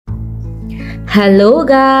Hello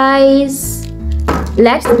guys,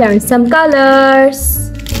 let's learn some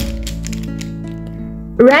colors.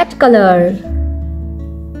 Red color,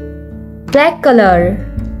 black color,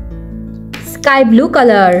 sky blue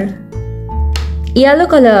color, yellow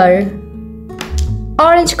color,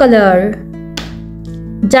 orange color,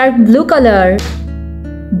 dark blue color,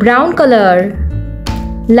 brown color,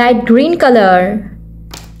 light green color,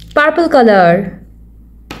 purple color,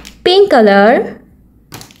 pink color,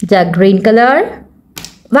 dark green color,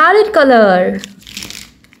 violet color.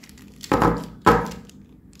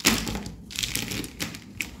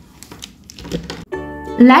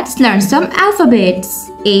 Let's learn some alphabets.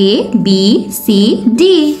 A, B, C,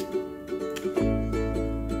 D.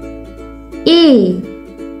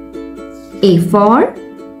 A for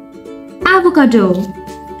avocado.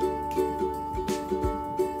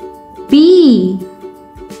 B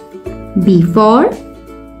for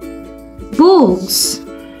books.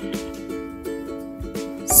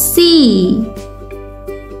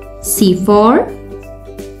 C for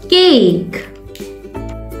cake.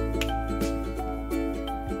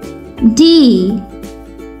 D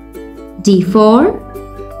for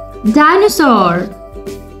dinosaur.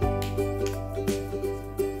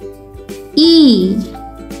 E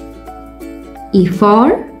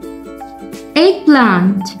for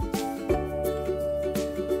eggplant.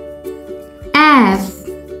 F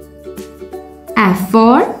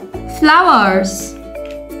for flowers.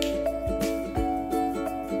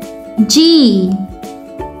 G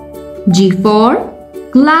for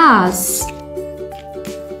glass.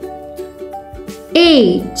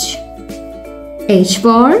 H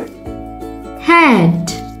for head.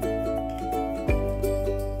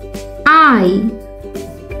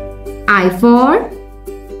 I for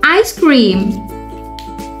ice cream.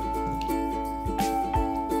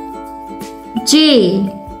 J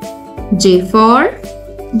for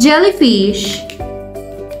jellyfish.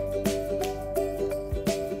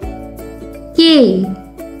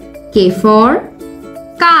 K for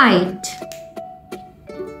kite.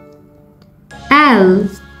 L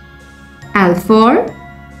for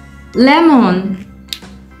lemon.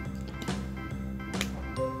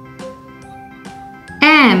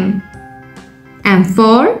 M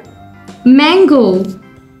for mango.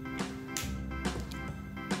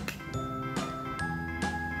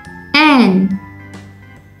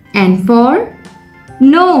 N for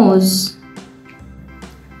nose.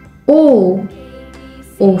 O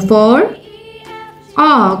for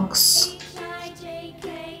ox.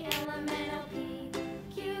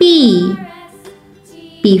 P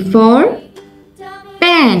for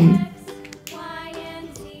pen.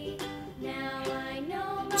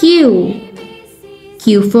 Q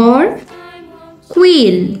for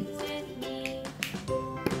quill.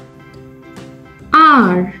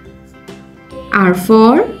 R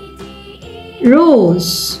for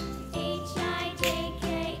rose.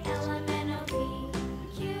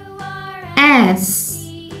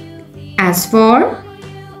 S for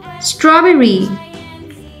strawberry.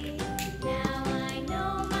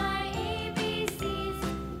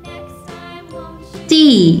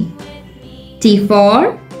 T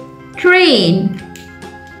for train.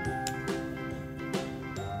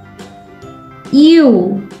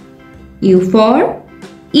 U for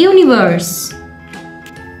universe.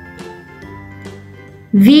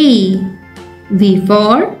 V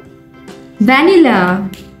for vanilla.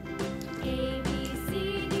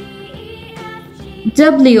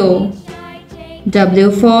 W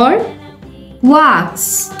for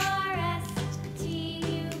wax.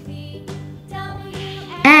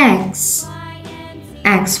 X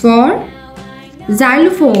for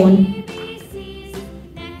xylophone.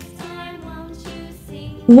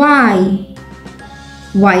 Y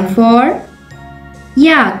for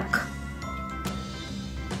yak.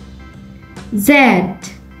 Z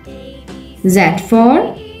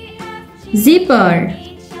for zipper.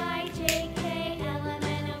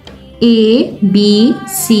 A, B,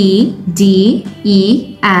 C, D,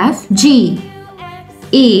 E, F, G,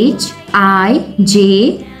 H, I,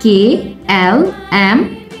 J, K, L,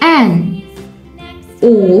 M, N,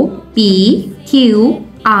 O, P, Q,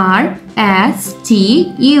 R, S,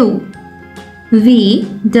 T, U, V,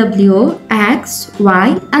 W, X,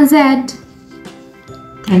 Y, and Z.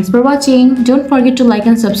 Thanks for watching. Don't forget to like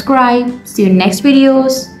and subscribe. See you in next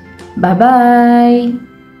videos. Bye bye.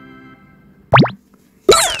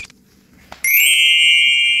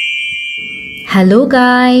 Hello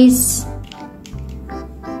guys.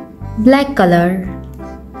 Black color,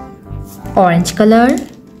 orange color,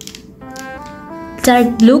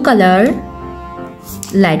 dark blue color,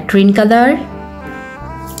 light green color,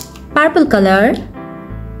 purple color,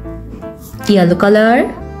 yellow color,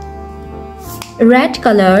 red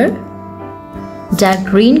color, dark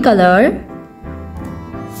green color,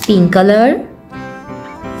 pink color,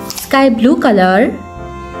 sky blue color,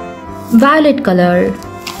 violet color.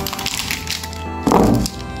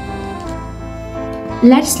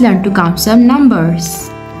 Let's learn to count some numbers.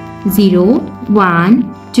 0,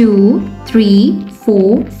 1, 2, 3,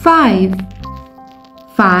 4, 5.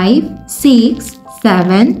 5, 6,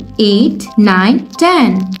 7, 8, 9,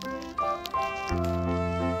 10.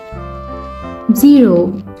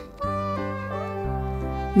 0.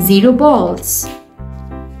 0 balls.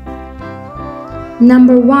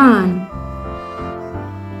 Number 1.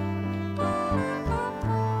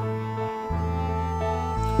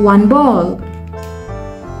 One ball.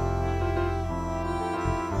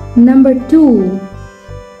 Number 2.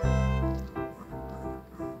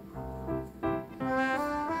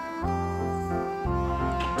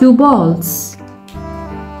 Two balls.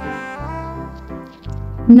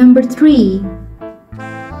 Number 3.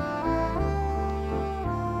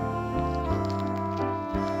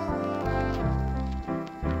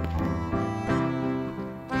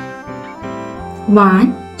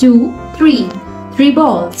 One, two, three. 3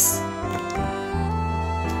 balls.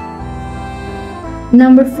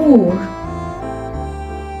 Number 4.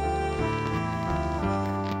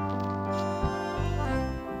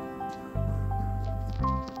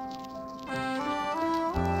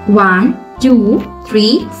 One, two,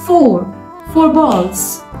 three, 4. 4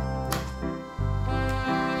 balls.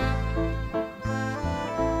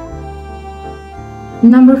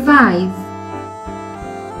 Number 5.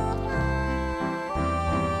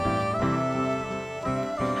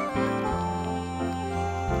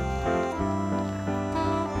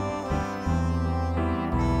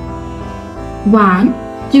 One,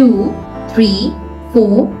 two, three,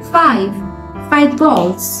 4, 5. 5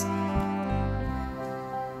 balls.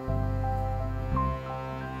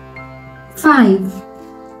 5.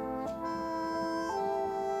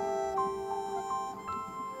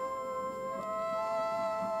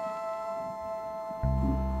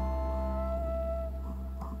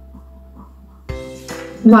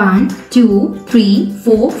 One, two, three,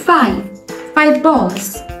 4, 5. 5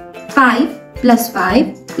 balls. 5 plus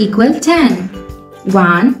 5 equal 10.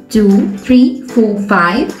 1, 2, 3, 4,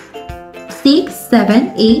 5. 6,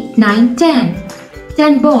 7, 8, 9, 10.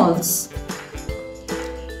 10 balls.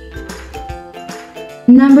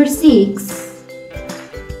 Number 6.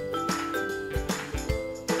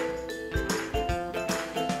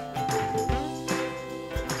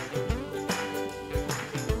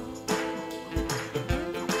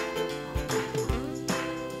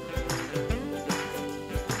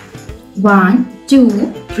 One, two,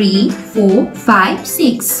 three, 4, 5,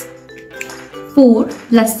 6. 4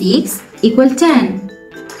 plus 6 equal 10.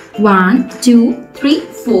 1, 2, 3,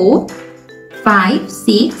 4. 5,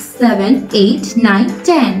 6, 7, 8, 9,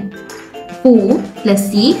 10. 4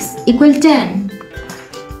 plus 6 equal 10.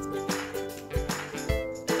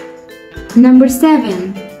 Number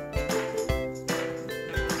 7.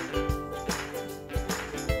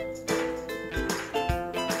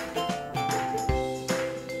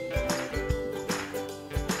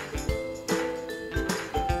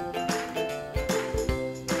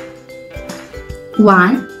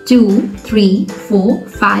 One, two, three, 4,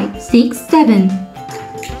 5, 6, 7.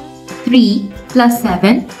 3 plus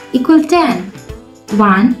 7 equal 10.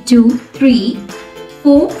 1, 2, 3,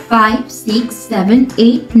 4, 5, 6, 7,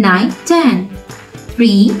 8, 9, 10.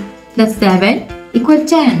 3 plus 7 equal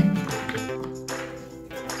 10.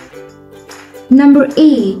 Number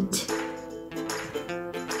 8.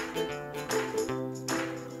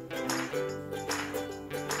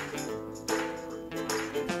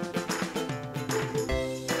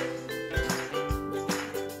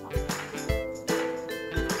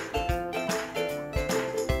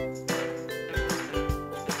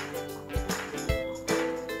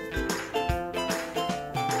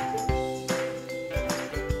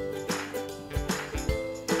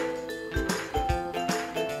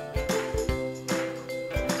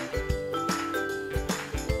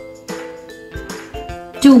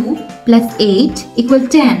 Two plus 8 equal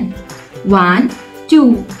 10. 1,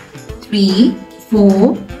 2, 3,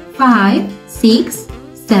 4, 5, 6,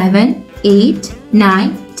 7, 8,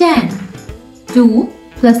 9, 10. 2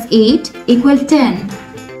 plus 8 equal 10.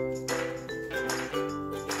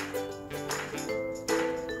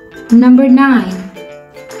 Number 9.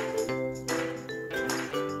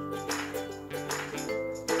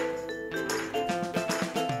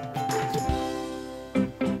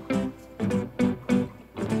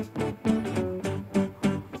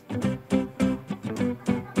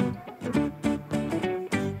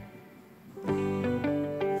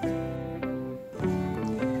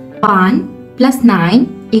 One plus 9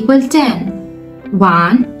 equal 10.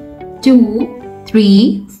 1, 2,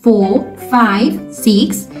 3, 4, 5,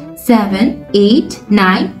 6, 7, 8,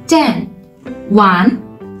 9, 10.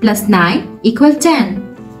 1 plus 9 equal 10.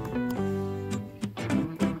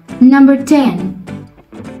 Number 10.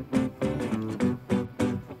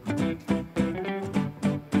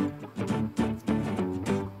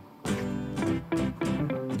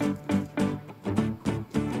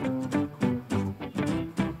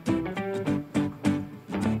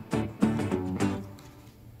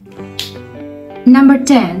 Number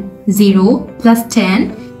 10. 0 plus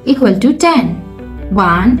 10 equal to 10.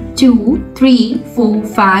 1, 2, 3, 4,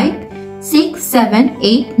 5, 6, 7,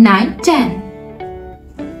 8, 9, 10.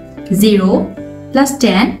 0 plus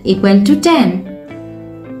 10 equal to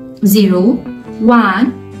 10. 0,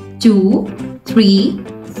 1, 2, 3,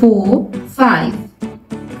 4, 5.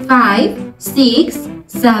 5, 6,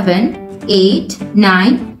 7, 8,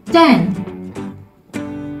 9, 10.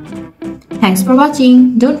 Thanks for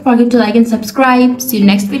watching. Don't forget to like and subscribe. See you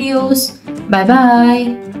next videos. Bye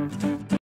bye.